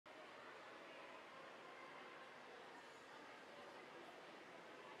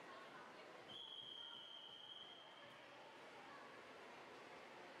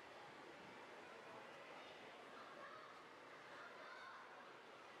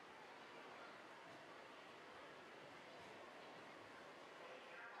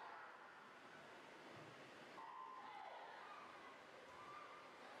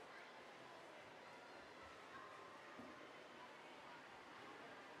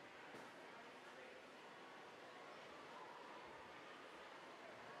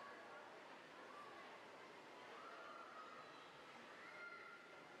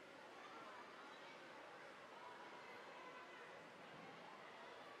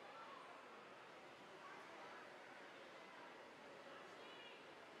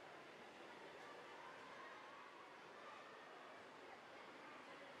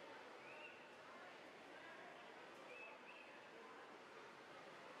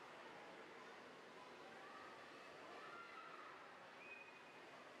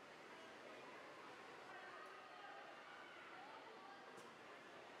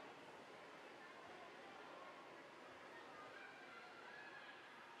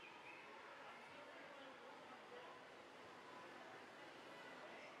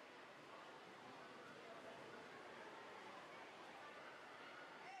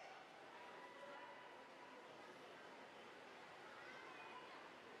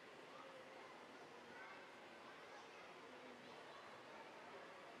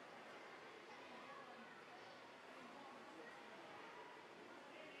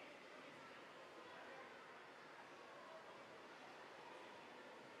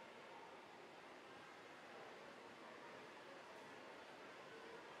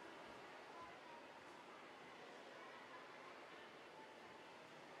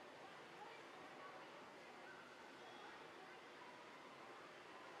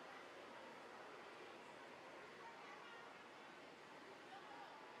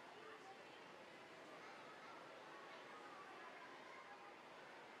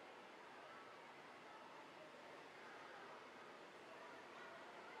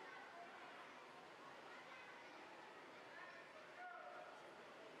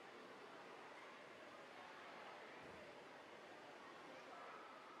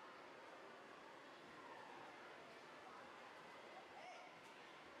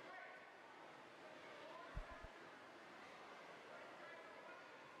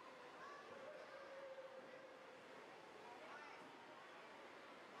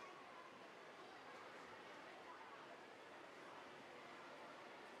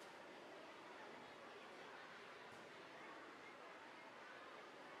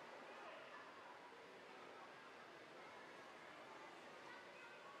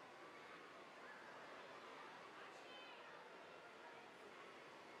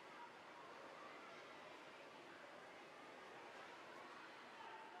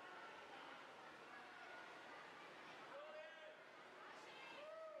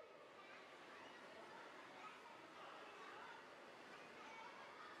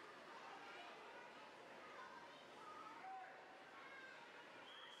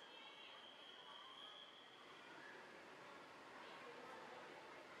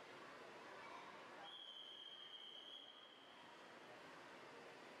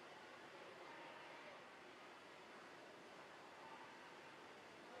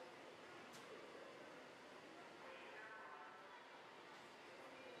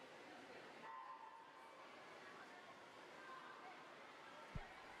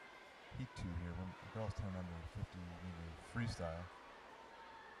Heat 2 here, girls 10 under 50-meter freestyle.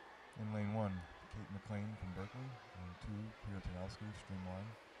 In lane 1, Kate McLean from Berkeley. Lane 2, Kira Tanelski, Streamline.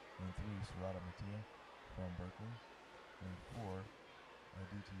 Lane 3, Sarada Mattia from Berkeley. Lane 4,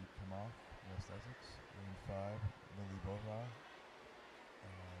 Aditi Kamath, West Essex. Lane 5, Lily Bova.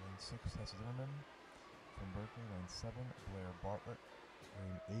 Lane 6, Tessa Zimmerman from Berkeley. Lane 7, Blair Bartlett.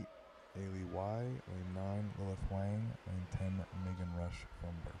 Lane 8, Ailey Y. Lane 9, Lilith Wang. Lane 10, Megan Rush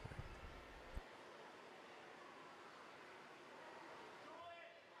from Berkeley.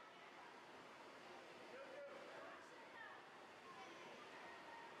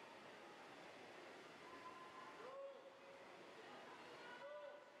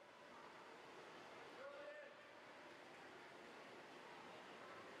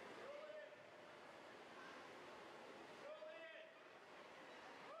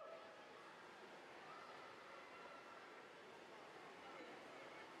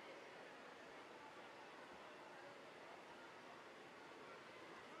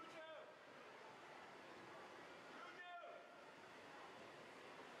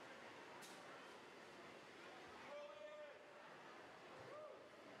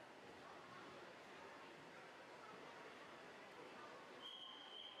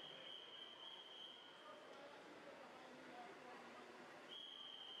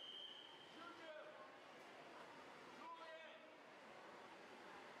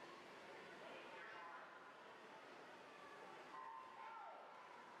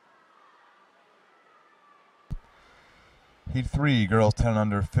 Heat 3, girls 10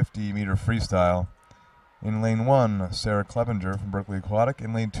 under 50-meter freestyle. In lane 1, Sarah Clevenger from Berkeley Aquatic.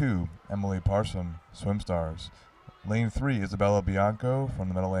 In lane 2, Emily Parson, Swim Stars. Lane 3, Isabella Bianco from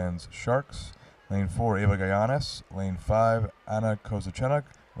the Meadowlands Sharks. Lane 4, Ava Gayanis. Lane 5, Anna Kozachenok.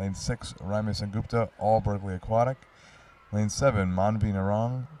 Lane 6, Raimi Sengupta, all Berkeley Aquatic. Lane 7, Manvi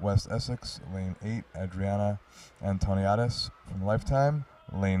Narang, West Essex. Lane 8, Adriana Antoniadis from Lifetime.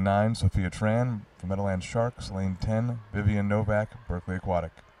 Lane 9, Sophia Tran from Meadowlands Sharks. Lane 10, Vivian Novak, Berkeley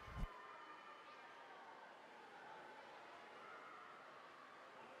Aquatic.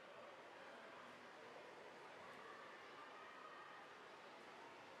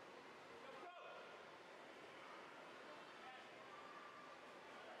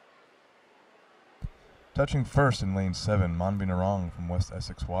 Touching first in lane 7, Manvi Narang from West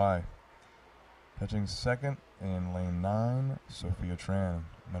Essex Y. Touching second in lane 9, Sophia Tran,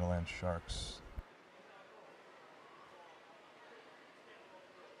 Meadowlands Sharks.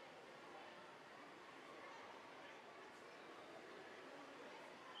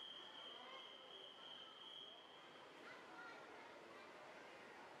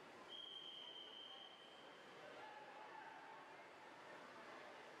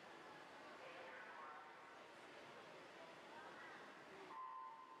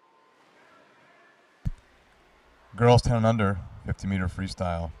 Girls 10 and under, 50-meter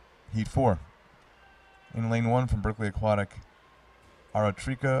freestyle. Heat 4. In lane 1 from Berkeley Aquatic,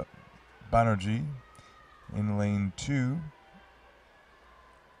 Aratrika Banerjee. In lane 2,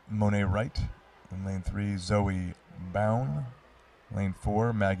 Monet Wright. In lane 3, Zoe Bown. Lane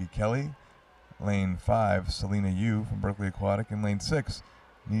 4, Maggie Kelly. Lane 5, Selena Yu from Berkeley Aquatic. In lane 6,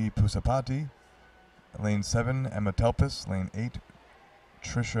 Nidhi Pusapati. Lane 7, Emma Telpis. Lane 8,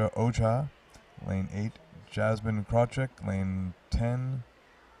 Trisha Oja. Lane 8, Jasmine Krawczyk. Lane 10,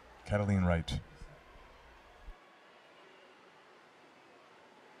 Cataline Wright.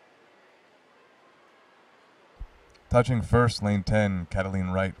 Touching first, lane 10,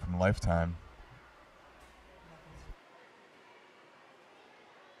 Cataline Wright from Lifetime.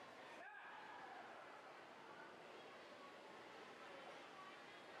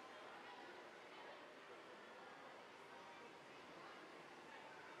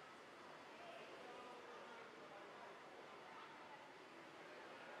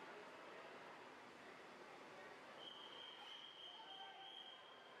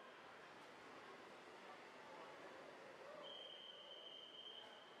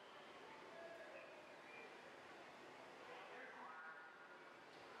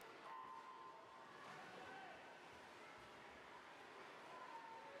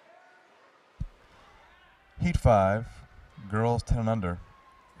 Heat 5, girls 10 and under,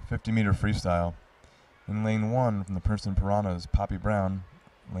 50-meter freestyle. In lane 1 from the Princeton Piranhas, Poppy Brown.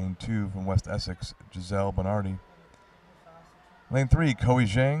 Lane 2 from West Essex, Giselle Bonardi. Lane 3, Koi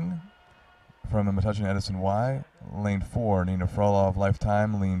Zhang from the Metuchen Edison Y. Lane 4, Nina Frolov,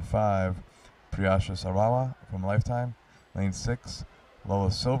 Lifetime. Lane 5, Priyasha Sarawa from Lifetime. Lane 6, Lola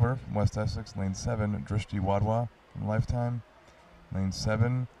Silver from West Essex. Lane 7, Drishti Wadwa from Lifetime. Lane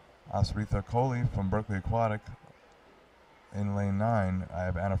 7, Asritha Kohli from Berkeley Aquatic. In lane 9, I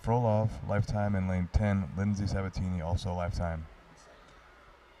have Anna Frolov, lifetime. In lane 10, Lindsay Sabatini, also lifetime.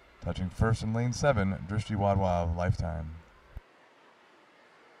 Touching first in lane 7, Drishti Wadwav, lifetime.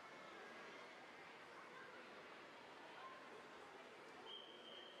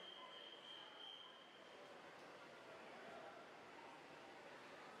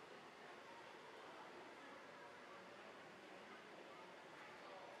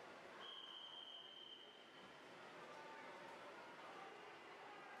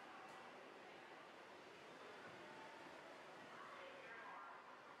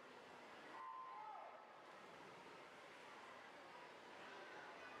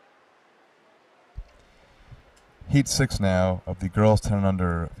 Heat 6 now of the girls 10 and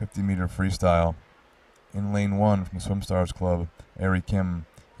under 50-meter freestyle. In lane 1 from the Swim Stars Club, Ari Kim.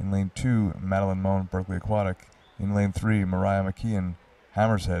 In lane 2, Madeline Moan, Berkeley Aquatic. In lane 3, Mariah McKeon,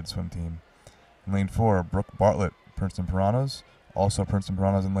 Hammershead Swim Team. In lane 4, Brooke Bartlett, Princeton Piranhas. Also Princeton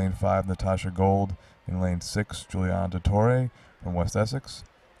Piranhas in lane 5, Natasha Gold. In lane 6, Juliana DeTore from West Essex.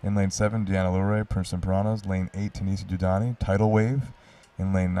 In lane 7, Deanna Luray, Princeton Piranhas. Lane 8, Tanisi Dudani, Tidal Wave.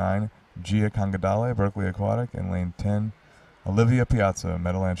 In lane 9, Gia Kangadale, Berkeley Aquatic. In lane 10, Olivia Piazza,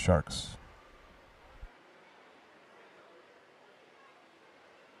 Meadowlands Sharks.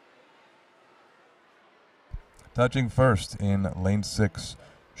 Touching first in lane 6,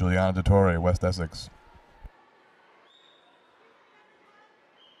 Juliana DeTore, West Essex.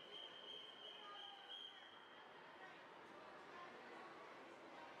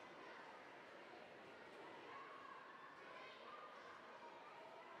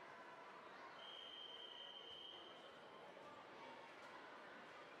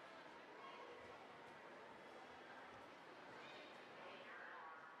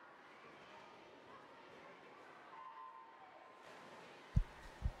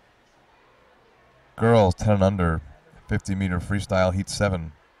 Girls 10 and under, 50-meter freestyle, heat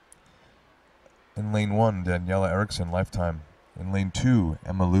 7. In lane 1, Daniela Erickson, lifetime. In lane 2,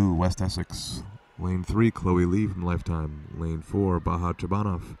 Emma Lou, West Essex. Lane 3, Chloe Lee from Lifetime. Lane 4, Baha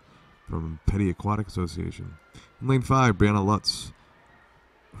Chabanov from Petty Aquatic Association. In lane 5, Brianna Lutz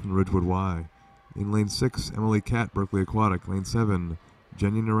from Ridgewood Y. In lane 6, Emily Catt, Berkeley Aquatic. Lane 7,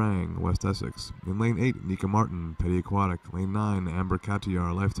 Jenny Narang, West Essex. In lane 8, Nika Martin, Petty Aquatic. Lane 9, Amber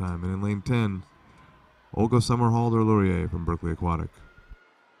Katiyar, Lifetime. And in lane 10, Olga Summerhalder-Laurier from Berkeley Aquatic.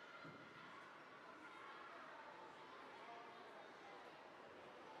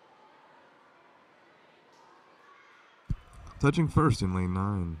 Touching first in lane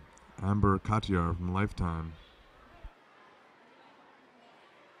 9, Amber Katiyar from Lifetime.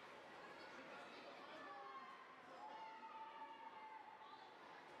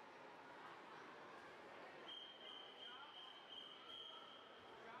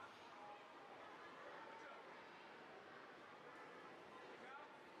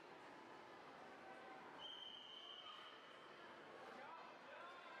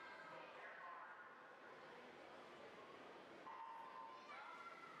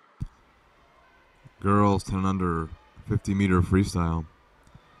 Girls 10 and under, 50-meter freestyle.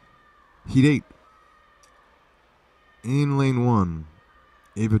 Heat 8. In lane 1,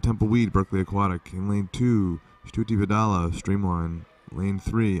 Ava Templeweed, Berkeley Aquatic. In lane 2, Shtuti Vidala, Streamline. Lane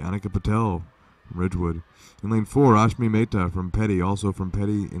 3, Annika Patel from Ridgewood. In lane 4, Ashmi Mehta from Petty, also from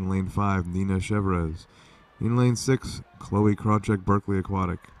Petty. In lane 5, Nina Chevres. In lane 6, Chloe Krawczyk, Berkeley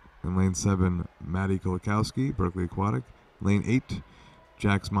Aquatic. In lane 7, Maddie Kulikowski, Berkeley Aquatic. Lane 8,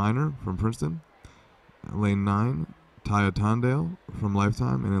 Jax Miner from Princeton. Lane 9, Taya Tondale from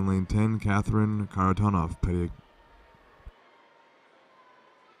Lifetime. And in lane 10, Catherine Karatonov, Petty.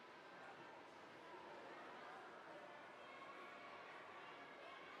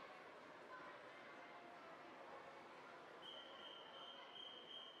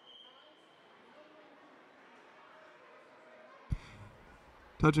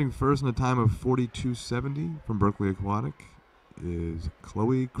 Touching first in a time of 42.70 from Berkeley Aquatic is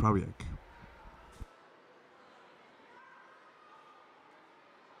Chloe Krawiec.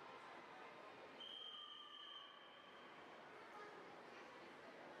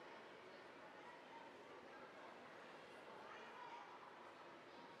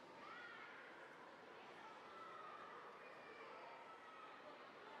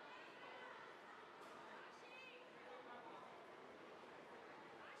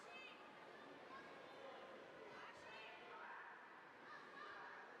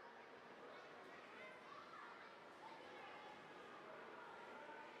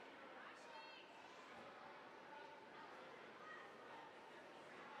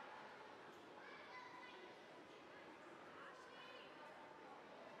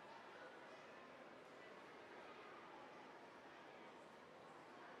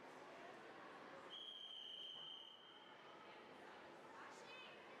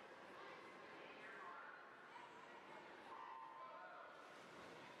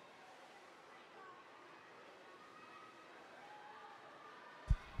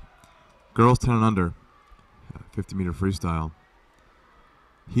 Girls 10 and under, 50-meter freestyle.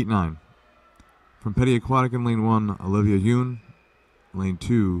 Heat 9. From Petty Aquatic in lane 1, Olivia Yoon. Lane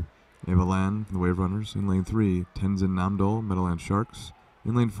 2, Ava Lan from the Wave Runners. In lane 3, Tenzin Namdol, Meadowland Sharks.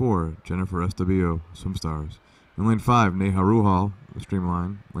 In lane 4, Jennifer Estabillo, Swim Stars. In lane 5, Neha Ruhal,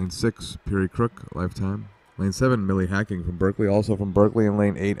 Streamline. Lane 6, Piri Crook, Lifetime. Lane 7, Millie Hacking from Berkeley, also from Berkeley. In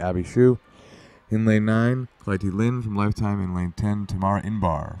lane 8, Abby Shu. In lane 9, Clytie Lin from Lifetime. In lane 10, Tamara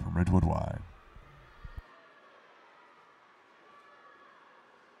Inbar from Ridgewood Y.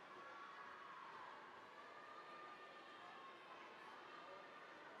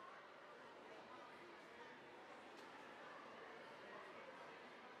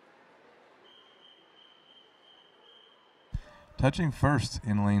 Touching first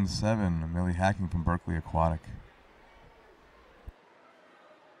in lane 7, Millie Hacking from Berkeley Aquatic.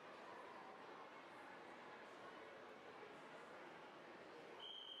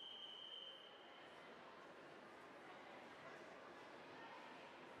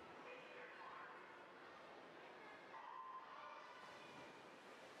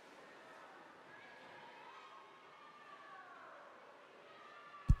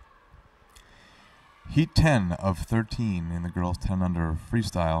 Heat 10 of 13 in the girls 10 under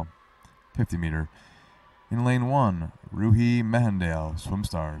freestyle, 50 meter. In lane 1, Ruhi Mehendale, Swim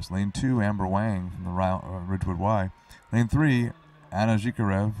Stars. Lane 2, Amber Wang from the Ridgewood Y. Lane 3, Anna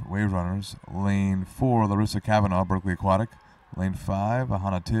Zhikarev, Wave Runners. Lane 4, Larissa Kavanaugh, Berkeley Aquatic. Lane 5,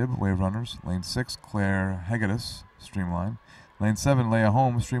 Ahana Tibb, Wave Runners. Lane 6, Claire Hegedus, Streamline. Lane 7, Leah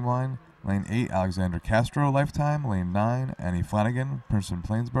Holmes, Streamline. Lane 8, Alexander Castro, Lifetime. Lane 9, Annie Flanagan, Princeton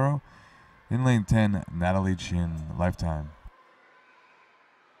Plainsboro. In lane 10, Natalie Chin, Lifetime.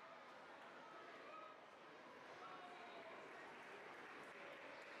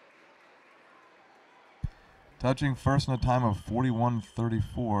 Touching first in a time of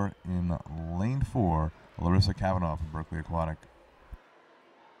 41:34 in lane 4, Larissa Kavanaugh from Berkeley Aquatic.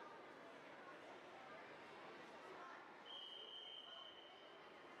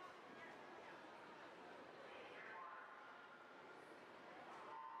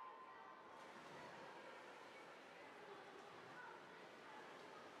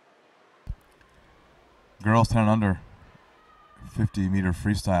 Girls 10 and under, 50-meter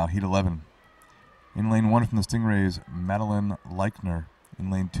freestyle, heat 11. In lane 1 from the Stingrays, Madeline Leichner. In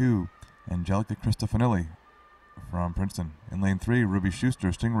lane 2, Angelica Cristofanilli from Princeton. In lane 3, Ruby Schuster,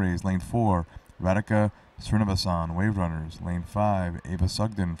 Stingrays. Lane 4, Radhika Srinivasan, Wave Runners. Lane 5, Ava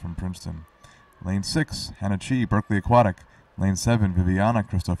Sugden from Princeton. Lane 6, Hannah Chi, Berkeley Aquatic. Lane 7, Viviana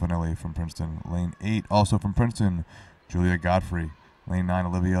Cristofanilli from Princeton. Lane 8, also from Princeton, Julia Godfrey. Lane 9,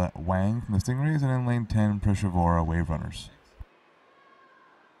 Olivia Wang from the Stingrays. And in lane 10, Prishavora, Wave Runners.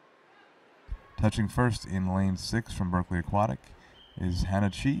 Touching first in lane 6 from Berkeley Aquatic is Hannah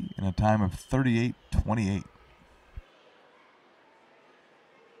Chi in a time of 38:28.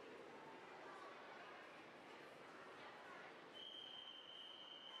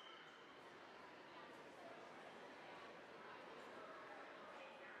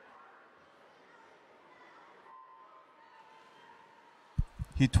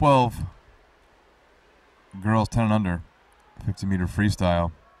 Heat 12, girls 10 and under, 50-meter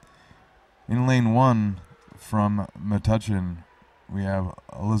freestyle. In lane 1 from Metuchen, we have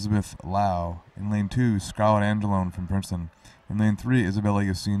Elizabeth Lau. In lane 2, Scarlett Angelone from Princeton. In lane 3, Isabella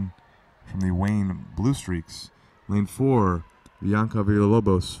Yassin from the Wayne Blue Streaks. Lane 4, Bianca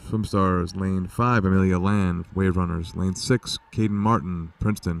Villalobos, Swim Stars. Lane 5, Amelia Land, Wave Runners. Lane 6, Caden Martin,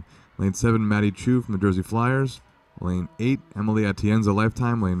 Princeton. Lane 7, Maddie Chu from the Jersey Flyers. Lane 8, Emily Atienza,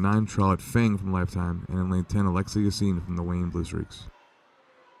 Lifetime. Lane 9, Charlotte Feng from Lifetime. And in lane 10, Alexia Yassin from the Wayne Blue Streaks.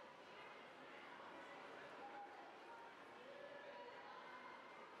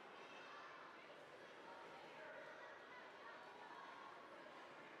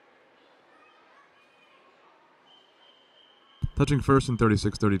 Touching first in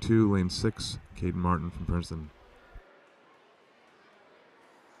 36:32, lane 6, Caden Martin from Princeton.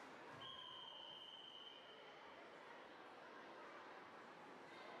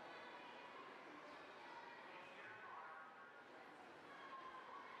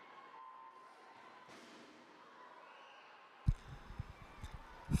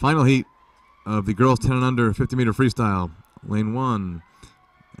 Final heat of the girls 10 and under 50-meter freestyle. Lane 1,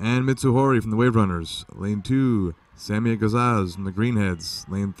 Ann Mitsuhori from the Wave Runners. Lane 2, Samia Gazaz from the Greenheads.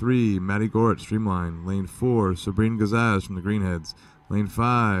 Lane 3, Maddie Goret, Streamline. Lane 4, Sabrine Gazaz from the Greenheads. Lane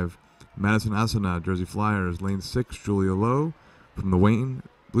 5, Madison Asana, Jersey Flyers. Lane 6, Julia Lowe from the Wayne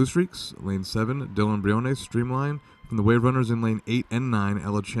Blue Streaks. Lane 7, Dylan Briones, Streamline from the Wave Runners. In lane 8 and 9,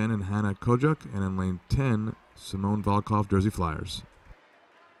 Ella Chen and Hannah Kojak. And in lane 10, Simone Volkov, Jersey Flyers.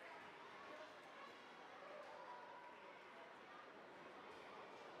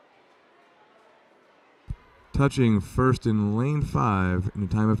 touching first in lane 5 in a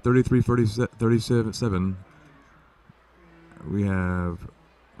time of 33:37. We have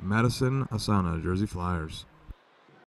Madison Asana, Jersey Flyers.